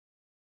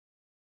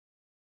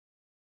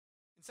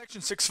In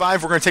section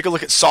 6.5, we're going to take a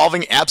look at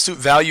solving absolute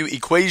value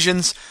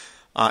equations,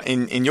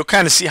 and you'll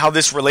kind of see how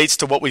this relates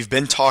to what we've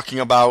been talking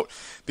about,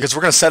 because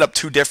we're going to set up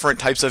two different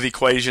types of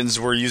equations.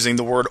 We're using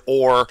the word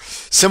or,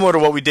 similar to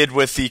what we did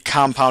with the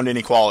compound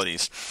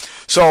inequalities.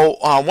 So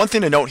one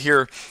thing to note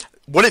here,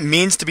 what it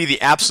means to be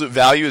the absolute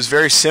value is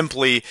very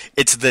simply,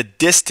 it's the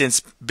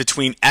distance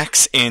between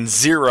x and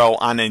 0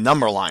 on a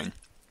number line.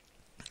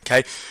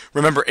 Okay,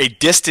 remember, a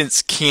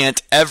distance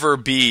can't ever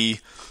be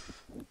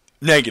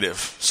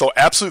negative. So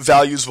absolute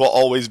values will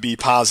always be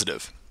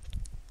positive.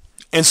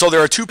 And so there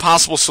are two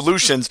possible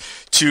solutions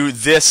to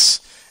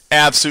this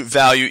absolute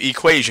value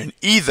equation.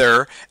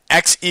 Either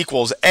x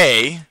equals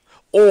a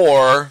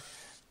or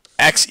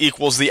x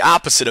equals the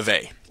opposite of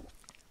a.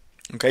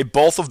 Okay,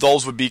 both of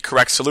those would be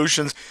correct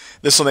solutions.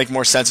 This will make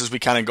more sense as we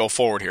kind of go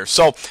forward here.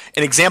 So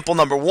in example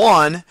number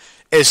one,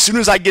 as soon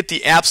as I get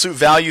the absolute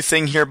value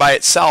thing here by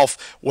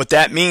itself, what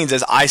that means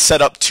is I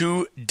set up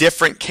two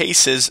different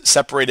cases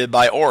separated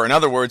by or. In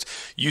other words,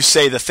 you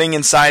say the thing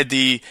inside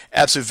the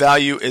absolute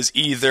value is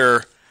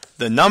either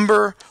the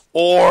number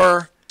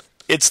or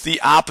it's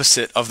the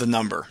opposite of the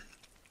number.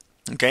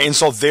 Okay, and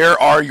so there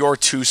are your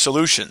two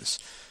solutions.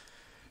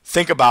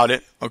 Think about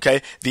it,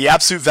 okay? The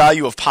absolute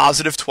value of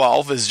positive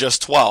 12 is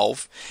just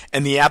 12,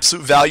 and the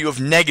absolute value of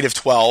negative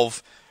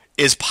 12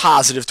 is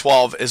positive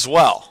 12 as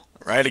well.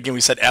 Right? Again, we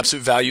said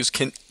absolute values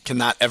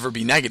cannot ever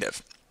be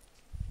negative.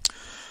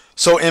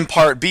 So in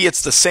part B,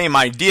 it's the same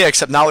idea,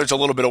 except now there's a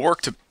little bit of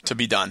work to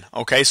be done.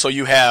 Okay, so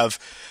you have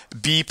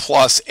b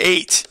plus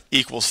 8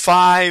 equals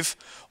 5,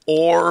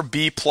 or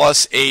b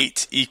plus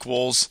 8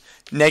 equals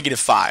negative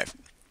 5.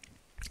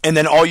 And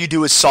then all you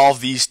do is solve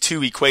these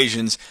two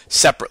equations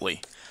separately.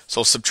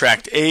 So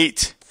subtract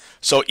 8.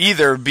 So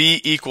either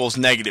b equals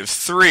negative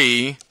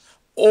 3,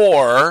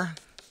 or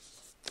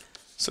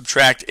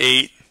subtract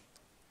 8,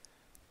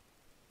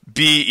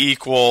 b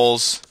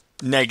equals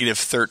negative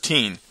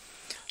 13.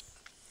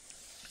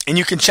 And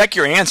you can check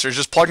your answers,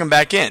 just plug them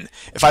back in.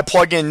 If I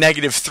plug in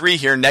negative 3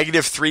 here,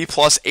 negative 3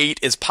 plus 8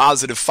 is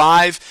positive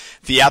 5.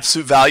 The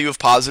absolute value of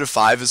positive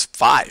 5 is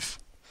 5.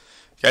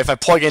 Okay, if I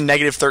plug in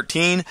negative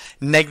 13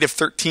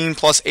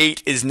 plus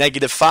 8 is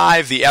negative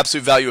 5. The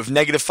absolute value of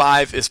negative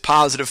 5 is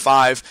positive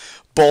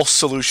 5. Both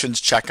solutions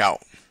check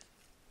out.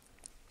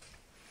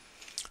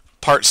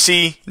 Part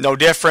C, no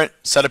different.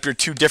 Set up your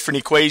two different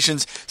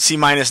equations. C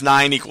minus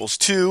 9 equals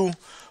 2,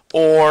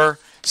 or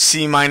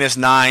C minus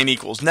 9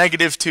 equals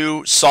negative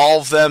 2.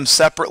 Solve them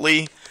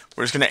separately.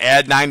 We're just going to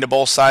add 9 to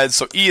both sides.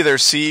 So either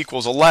C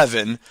equals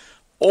 11,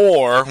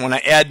 or when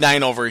I add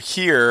 9 over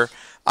here,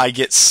 I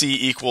get C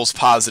equals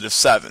positive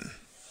 7.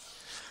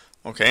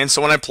 Okay, and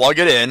so when I plug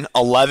it in,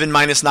 11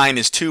 minus 9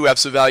 is 2.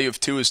 Absolute value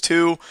of 2 is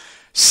 2.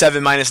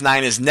 7 minus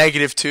 9 is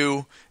negative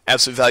 2.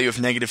 Absolute value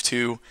of negative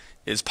 2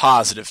 is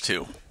positive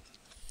 2.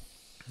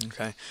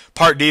 Okay.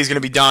 Part D is going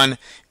to be done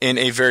in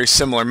a very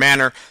similar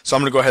manner, so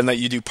I'm going to go ahead and let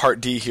you do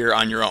Part D here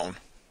on your own.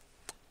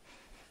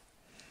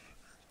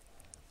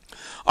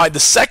 All right, the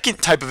second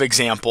type of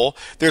example,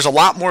 there's a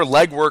lot more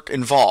legwork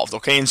involved.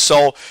 Okay, and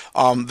so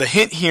the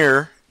hint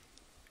here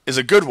is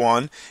a good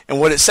one,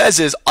 and what it says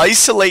is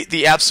isolate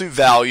the absolute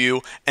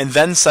value and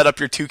then set up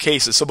your two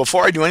cases. So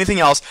before I do anything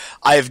else,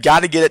 I have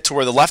got to get it to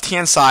where the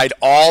left-hand side,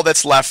 all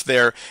that's left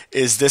there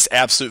is this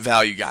absolute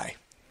value guy.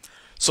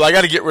 So I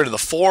got to get rid of the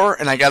 4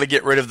 and I got to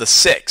get rid of the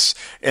 6.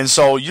 And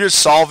so you just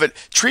solve it.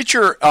 Treat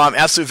your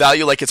absolute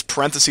value like it's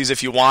parentheses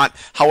if you want.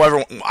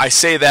 However, I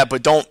say that,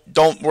 but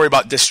don't worry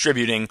about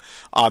distributing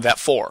that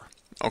 4.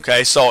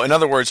 Okay, so in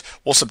other words,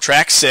 we'll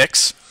subtract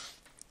 6.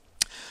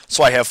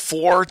 So I have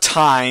 4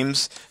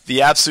 times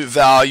the absolute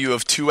value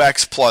of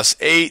 2x plus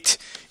 8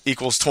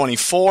 equals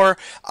 24.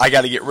 I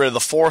got to get rid of the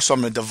 4, so I'm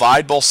going to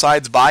divide both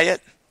sides by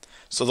it.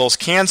 So those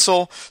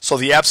cancel. So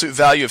the absolute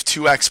value of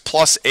 2x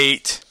plus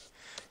 8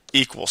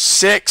 equals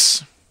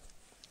 6.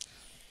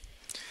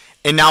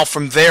 And now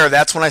from there,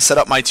 that's when I set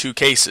up my two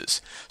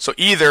cases. So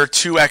either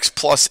 2x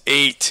plus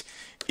 8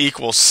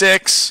 equals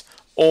 6,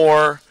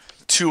 or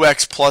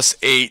 2x plus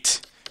 8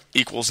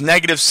 equals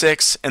negative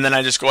 6, and then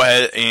I just go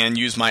ahead and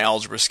use my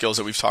algebra skills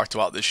that we've talked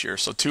about this year.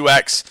 So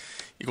 2x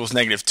equals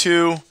negative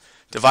 2,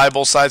 divide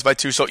both sides by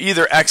 2. So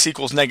either x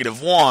equals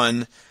negative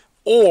 1,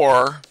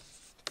 or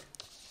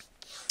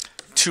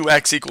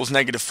 2x equals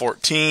negative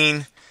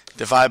 14,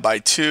 divide by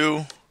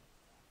 2.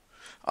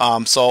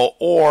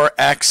 Or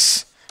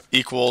x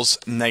equals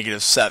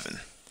negative 7.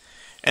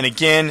 And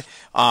again,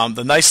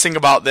 the nice thing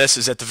about this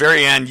is at the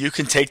very end, you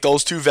can take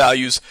those two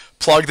values,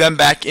 plug them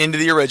back into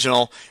the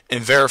original,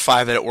 and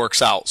verify that it works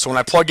out. So when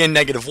I plug in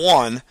negative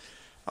 1,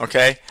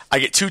 okay, I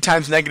get 2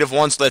 times negative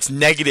 1, so that's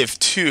negative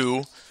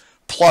 2,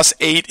 plus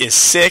 8 is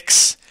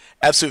 6.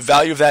 Absolute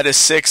value of that is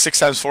 6. 6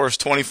 times 4 is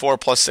 24,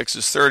 plus 6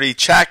 is 30.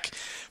 Check.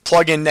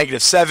 Plug in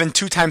negative 7.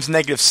 2 times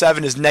negative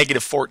 7 is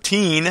negative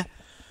 14.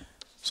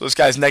 So this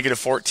guy's negative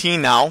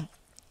 14 now.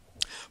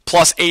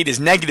 Plus 8 is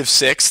negative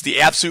 6.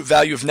 The absolute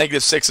value of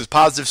negative 6 is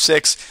positive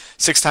 6.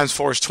 6 times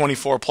 4 is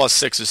 24, plus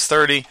 6 is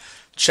 30.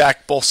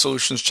 Check. Both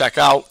solutions check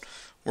out.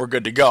 We're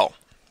good to go.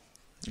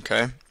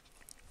 Okay.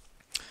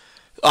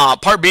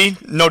 Part B,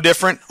 no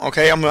different.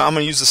 Okay, I'm going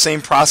to use the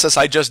same process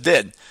I just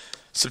did.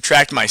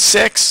 Subtract my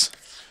 6.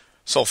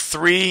 So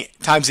 3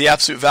 times the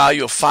absolute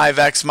value of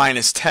 5x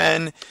minus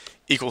 10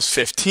 equals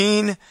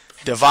 15.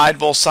 Divide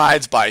both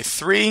sides by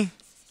 3.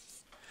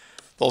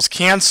 Those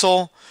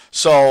cancel.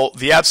 So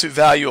the absolute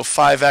value of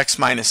 5x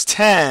minus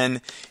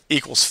 10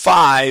 equals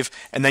 5.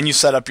 And then you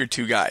set up your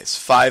two guys.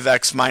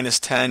 5x minus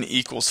 10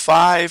 equals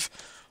 5.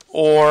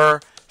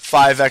 Or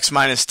 5x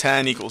minus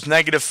 10 equals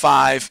negative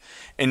 5.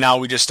 And now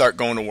we just start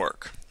going to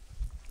work.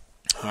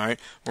 All right,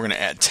 we're going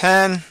to add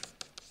 10.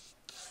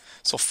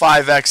 So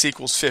 5x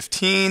equals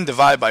 15.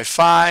 Divide by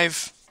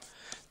 5.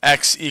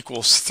 X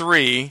equals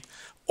 3.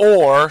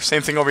 Or,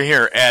 same thing over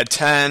here, add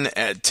 10,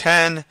 add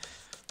 10.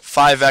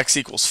 5x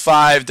equals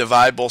 5.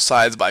 Divide both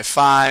sides by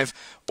 5.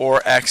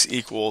 Or x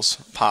equals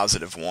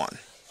positive 1.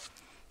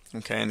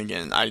 Okay, and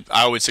again,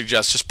 I would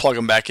suggest just plug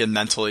them back in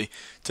mentally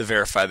to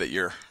verify that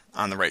you're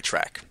on the right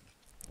track.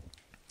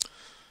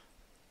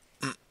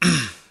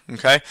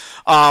 Okay,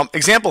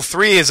 example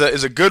 3 is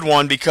a good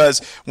one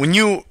because when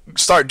you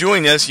start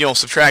doing this,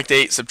 subtract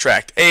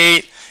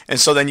 8, and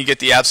so then you get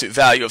the absolute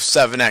value of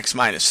 7x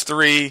minus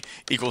 3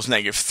 equals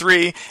negative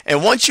 3.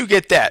 And once you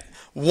get that,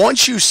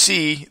 once you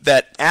see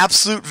that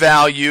absolute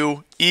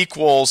value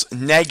equals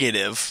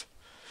negative,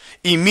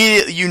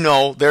 immediately you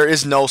know there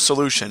is no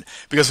solution,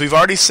 because we've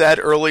already said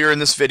earlier in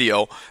this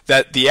video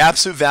that the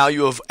absolute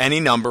value of any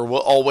number will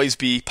always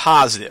be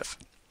positive.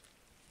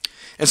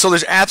 And so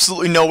there's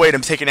absolutely no way to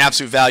take an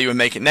absolute value and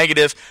make it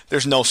negative.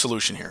 There's no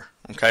solution here.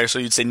 Okay, so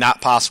you'd say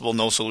not possible,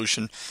 no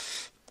solution,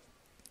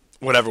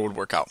 whatever would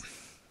work out.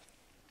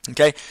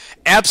 Okay,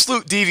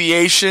 absolute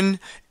deviation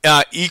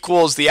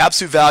equals the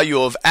absolute value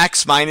of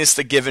x minus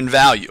the given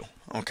value.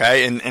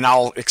 Okay, and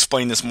I'll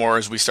explain this more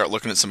as we start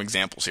looking at some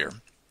examples here.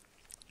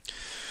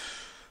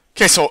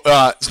 Okay, so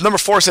number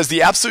 4 says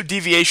the absolute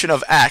deviation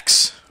of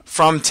x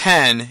from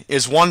 10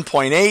 is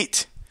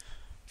 1.8.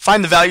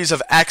 Find the values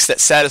of x that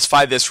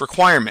satisfy this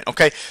requirement.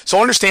 Okay,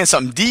 so understand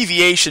something.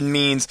 Deviation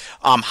means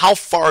how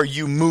far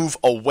you move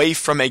away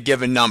from a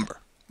given number.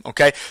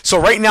 Okay, so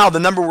right now the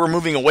number we're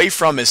moving away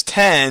from is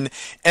 10,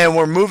 and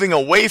we're moving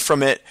away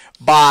from it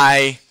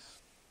by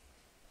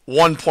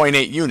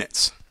 1.8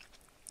 units.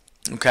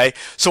 Okay,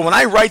 so when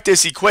I write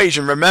this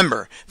equation,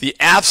 remember the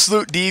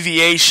absolute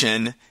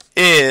deviation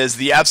is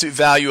the absolute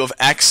value of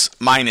x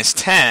minus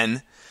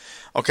 10.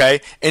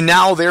 Okay, and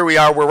now there we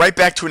are, we're right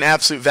back to an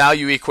absolute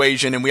value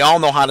equation, and we all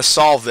know how to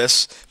solve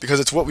this because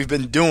it's what we've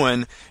been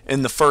doing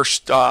in the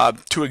first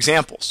 2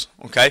 examples.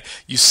 Okay,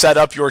 you set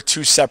up your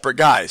 2 separate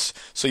guys.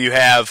 So you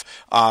have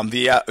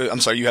you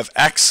have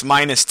x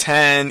minus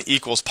 10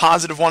 equals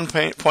positive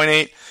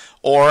 1.8,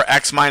 or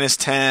x minus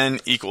 10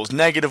 equals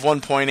negative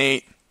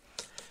 1.8.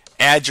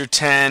 Add your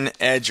 10,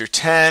 add your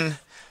 10.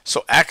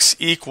 So x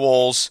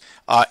equals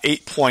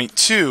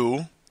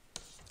 8.2,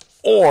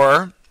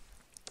 or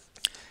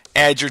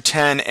add your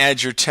 10,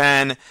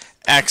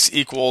 x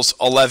equals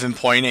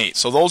 11.8.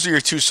 So those are your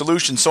 2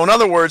 solutions. So in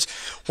other words,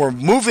 we're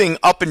moving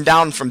up and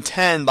down from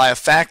 10 by a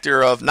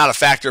factor of, not a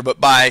factor, but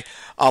by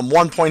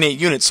 1.8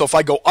 units. So if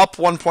I go up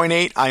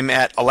 1.8, I'm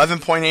at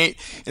 11.8,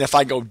 and if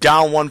I go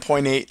down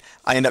 1.8,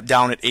 I end up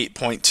down at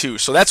 8.2.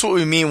 So that's what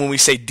we mean when we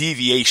say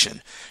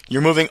deviation.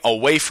 You're moving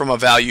away from a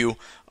value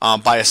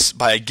by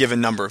a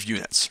given number of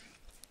units.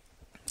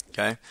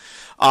 Okay.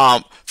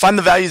 Find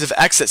the values of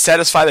x that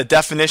satisfy the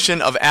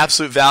definition of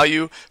absolute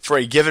value for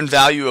a given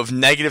value of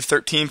negative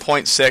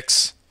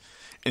 13.6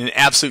 and an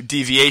absolute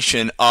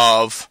deviation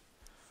of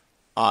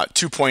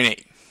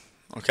 2.8.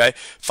 Okay?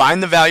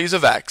 Find the values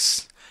of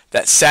x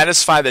that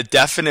satisfy the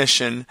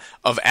definition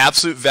of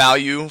absolute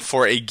value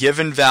for a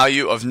given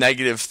value of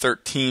negative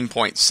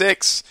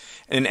 13.6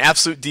 and an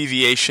absolute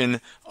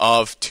deviation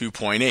of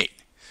 2.8.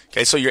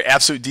 Okay, so your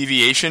absolute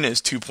deviation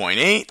is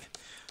 2.8.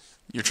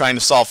 You're trying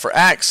to solve for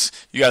x.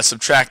 You got to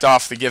subtract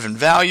off the given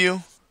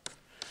value.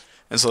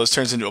 And so this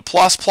turns into a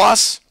plus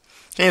plus.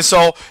 Okay, and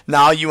so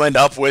now you end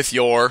up with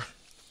your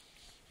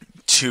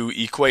 2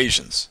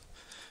 equations.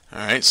 All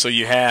right, so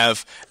you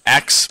have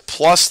x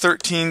plus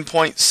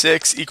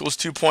 13.6 equals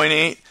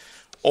 2.8,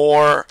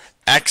 or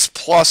x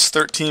plus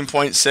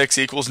 13.6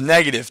 equals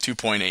negative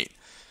 2.8.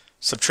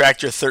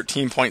 Subtract your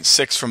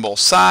 13.6 from both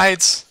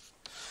sides.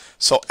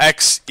 So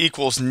x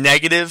equals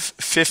negative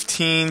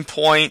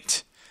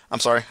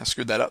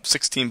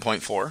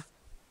 16.4.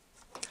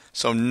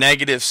 So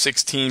negative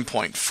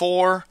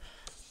 16.4,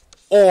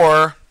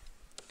 or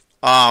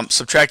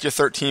subtract your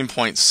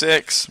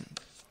 13.6.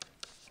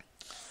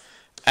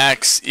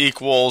 X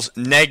equals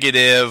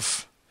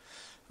negative,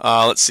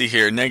 let's see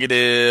here,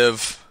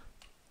 negative,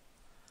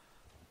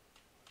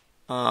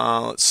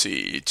 let's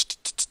see,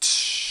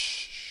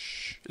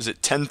 is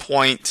it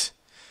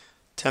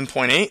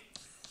 10.8?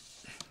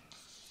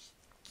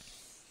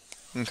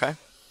 Okay.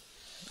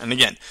 And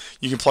again,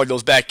 you can plug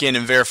those back in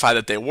and verify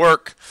that they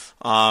work.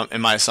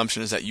 And my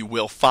assumption is that you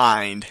will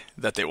find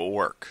that they will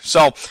work.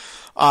 So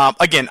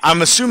Again,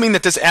 I'm assuming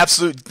that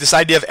this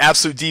idea of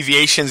absolute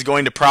deviation is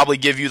going to probably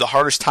give you the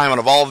hardest time out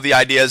of all of the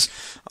ideas.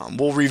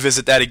 We'll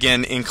revisit that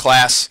again in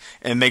class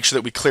and make sure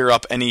that we clear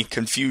up any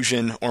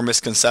confusion or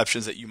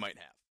misconceptions that you might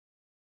have.